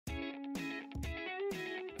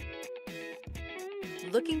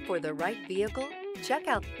Looking for the right vehicle? Check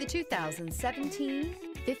out the 2017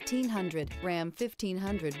 1500. Ram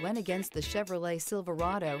 1500 went against the Chevrolet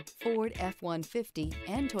Silverado, Ford F-150,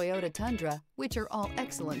 and Toyota Tundra, which are all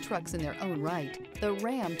excellent trucks in their own right. The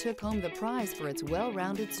Ram took home the prize for its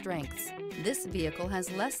well-rounded strengths. This vehicle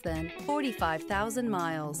has less than 45,000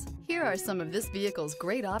 miles. Here are some of this vehicle's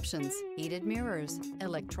great options: heated mirrors,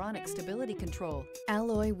 electronic stability control,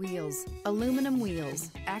 alloy wheels, aluminum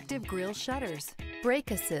wheels, active grille shutters,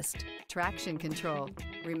 brake assist, traction control,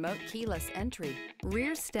 remote keyless entry,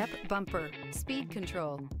 rear step bumper, speed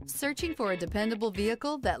control. Searching for a dependable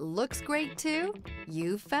vehicle that looks great too?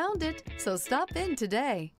 You found it, so stop in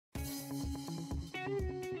today.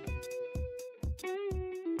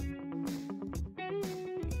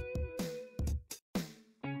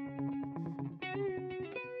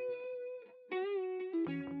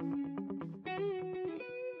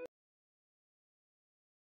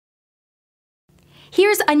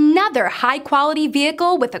 Here's another high-quality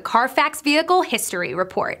vehicle with a CARFAX Vehicle History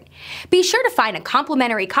Report. Be sure to find a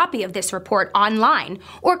complimentary copy of this report online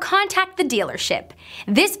or contact the dealership.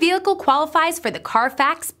 This vehicle qualifies for the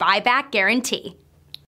CARFAX Buyback Guarantee.